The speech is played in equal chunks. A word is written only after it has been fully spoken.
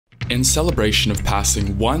In celebration of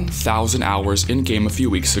passing 1,000 hours in-game a few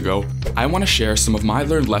weeks ago, I want to share some of my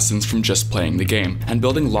learned lessons from just playing the game and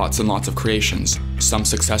building lots and lots of creations, some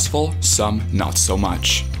successful, some not so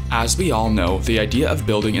much. As we all know, the idea of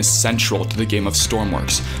building is central to the game of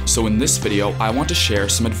Stormworks, so in this video I want to share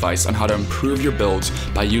some advice on how to improve your builds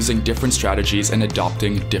by using different strategies and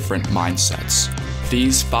adopting different mindsets.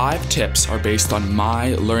 These 5 tips are based on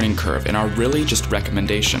my learning curve and are really just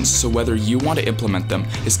recommendations, so whether you want to implement them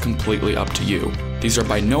is completely up to you. These are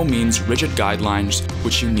by no means rigid guidelines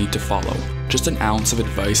which you need to follow, just an ounce of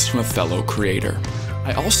advice from a fellow creator.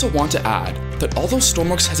 I also want to add that although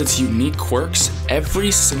Stormworks has its unique quirks,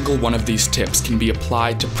 every single one of these tips can be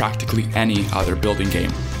applied to practically any other building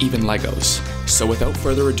game, even Legos. So without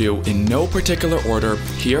further ado, in no particular order,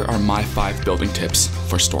 here are my 5 building tips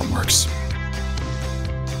for Stormworks.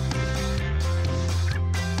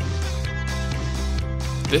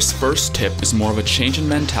 This first tip is more of a change in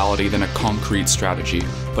mentality than a concrete strategy,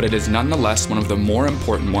 but it is nonetheless one of the more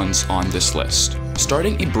important ones on this list.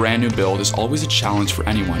 Starting a brand new build is always a challenge for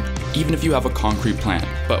anyone, even if you have a concrete plan,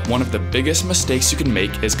 but one of the biggest mistakes you can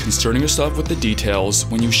make is concerning yourself with the details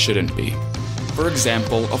when you shouldn't be. For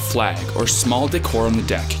example, a flag or small decor on the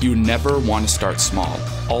deck, you never want to start small.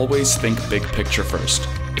 Always think big picture first.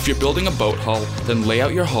 If you're building a boat hull, then lay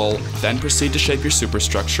out your hull, then proceed to shape your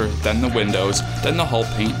superstructure, then the windows, then the hull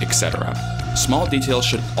paint, etc. Small details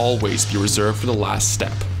should always be reserved for the last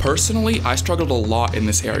step. Personally, I struggled a lot in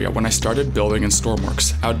this area when I started building in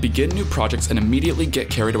Stormworks. I would begin new projects and immediately get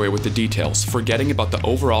carried away with the details, forgetting about the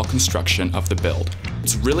overall construction of the build.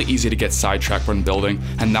 It's really easy to get sidetracked when building,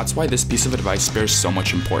 and that's why this piece of advice bears so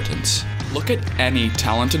much importance. Look at any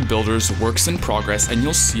talented builder's works in progress and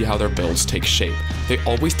you'll see how their builds take shape. They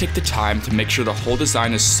always take the time to make sure the whole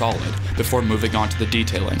design is solid before moving on to the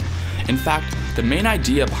detailing. In fact, the main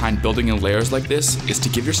idea behind building in layers like this is to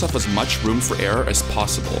give yourself as much room for error as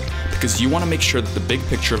possible, because you want to make sure that the big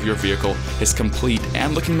picture of your vehicle is complete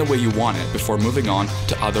and looking the way you want it before moving on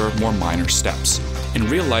to other more minor steps. In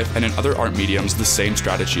real life and in other art mediums, the same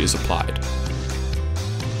strategy is applied.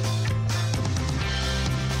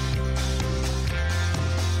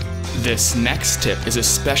 This next tip is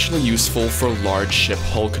especially useful for large ship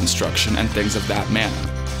hull construction and things of that manner.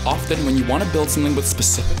 Often when you want to build something with a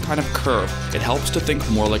specific kind of curve, it helps to think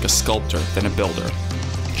more like a sculptor than a builder.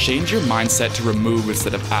 Change your mindset to remove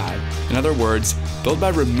instead of add. In other words, build by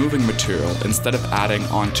removing material instead of adding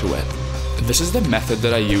onto it. This is the method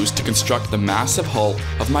that I use to construct the massive hull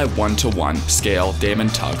of my 1:1 scale Damon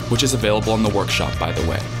Tug, which is available in the workshop, by the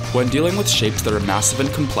way. When dealing with shapes that are massive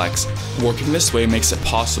and complex, working this way makes it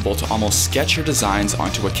possible to almost sketch your designs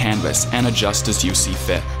onto a canvas and adjust as you see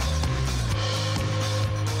fit.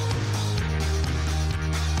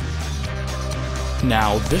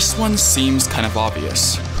 Now, this one seems kind of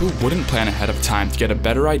obvious. Who wouldn't plan ahead of time to get a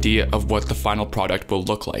better idea of what the final product will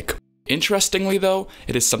look like? Interestingly though,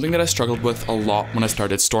 it is something that I struggled with a lot when I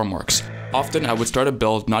started Stormworks. Often I would start a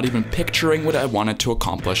build not even picturing what I wanted to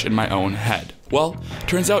accomplish in my own head. Well,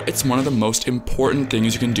 turns out it's one of the most important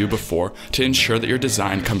things you can do before to ensure that your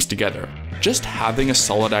design comes together. Just having a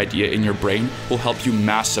solid idea in your brain will help you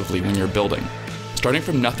massively when you're building. Starting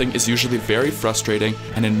from nothing is usually very frustrating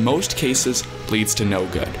and in most cases leads to no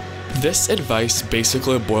good. This advice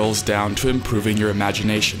basically boils down to improving your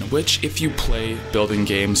imagination, which if you play building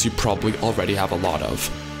games, you probably already have a lot of.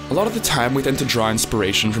 A lot of the time we tend to draw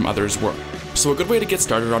inspiration from others' work, so a good way to get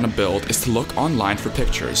started on a build is to look online for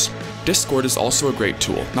pictures. Discord is also a great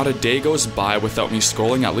tool. Not a day goes by without me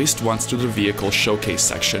scrolling at least once through the vehicle showcase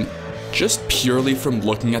section. Just purely from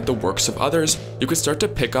looking at the works of others, you can start to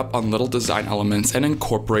pick up on little design elements and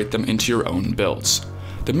incorporate them into your own builds.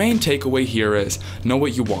 The main takeaway here is, know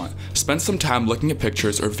what you want, spend some time looking at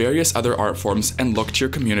pictures or various other art forms and look to your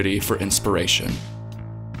community for inspiration.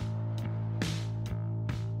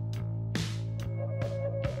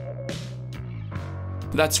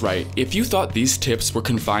 That's right, if you thought these tips were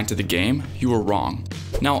confined to the game, you were wrong.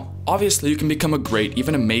 Now, obviously you can become a great,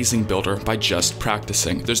 even amazing builder by just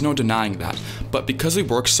practicing, there's no denying that, but because we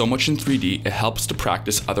work so much in 3D, it helps to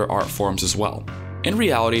practice other art forms as well. In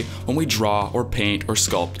reality, when we draw or paint or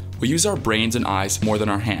sculpt, we use our brains and eyes more than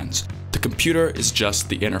our hands. The computer is just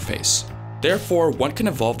the interface. Therefore, one can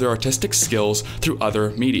evolve their artistic skills through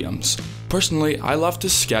other mediums. Personally, I love to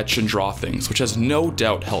sketch and draw things, which has no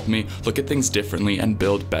doubt helped me look at things differently and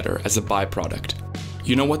build better as a byproduct.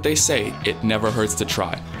 You know what they say, it never hurts to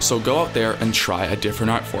try, so go out there and try a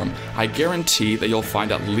different art form. I guarantee that you'll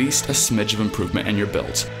find at least a smidge of improvement in your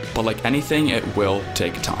builds, but like anything, it will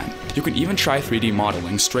take time. You can even try 3D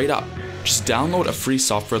modeling straight up. Just download a free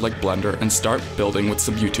software like Blender and start building with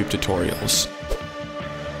some YouTube tutorials.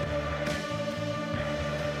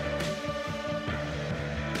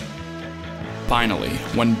 Finally,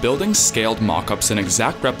 when building scaled mockups and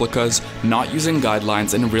exact replicas, not using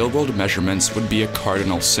guidelines and real-world measurements would be a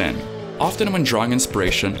cardinal sin. Often when drawing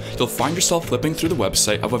inspiration, you'll find yourself flipping through the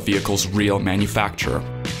website of a vehicle's real manufacturer.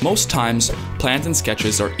 Most times, plans and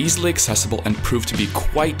sketches are easily accessible and prove to be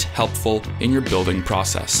quite helpful in your building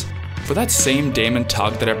process. For that same Damon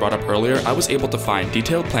tug that I brought up earlier, I was able to find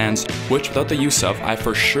detailed plans which, without the use of, I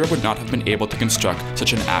for sure would not have been able to construct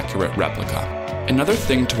such an accurate replica. Another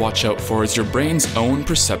thing to watch out for is your brain's own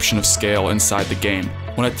perception of scale inside the game.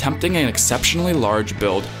 When attempting an exceptionally large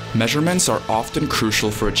build, measurements are often crucial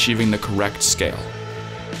for achieving the correct scale.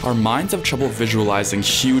 Our minds have trouble visualizing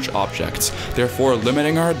huge objects, therefore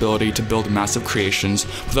limiting our ability to build massive creations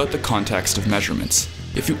without the context of measurements.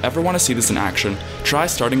 If you ever want to see this in action, try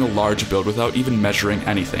starting a large build without even measuring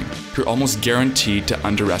anything. You're almost guaranteed to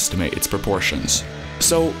underestimate its proportions.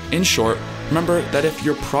 So, in short, remember that if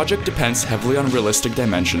your project depends heavily on realistic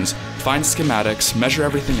dimensions, find schematics, measure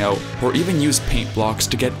everything out, or even use paint blocks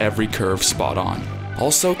to get every curve spot on.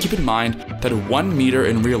 Also, keep in mind that 1 meter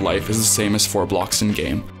in real life is the same as 4 blocks in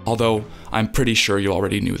game, although I'm pretty sure you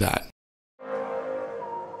already knew that.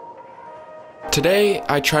 Today,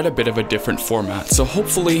 I tried a bit of a different format, so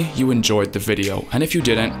hopefully you enjoyed the video, and if you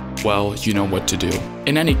didn't, well, you know what to do.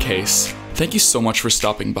 In any case, thank you so much for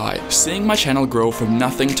stopping by. Seeing my channel grow from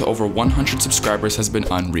nothing to over 100 subscribers has been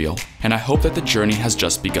unreal, and I hope that the journey has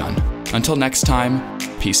just begun. Until next time,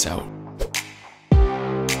 peace out.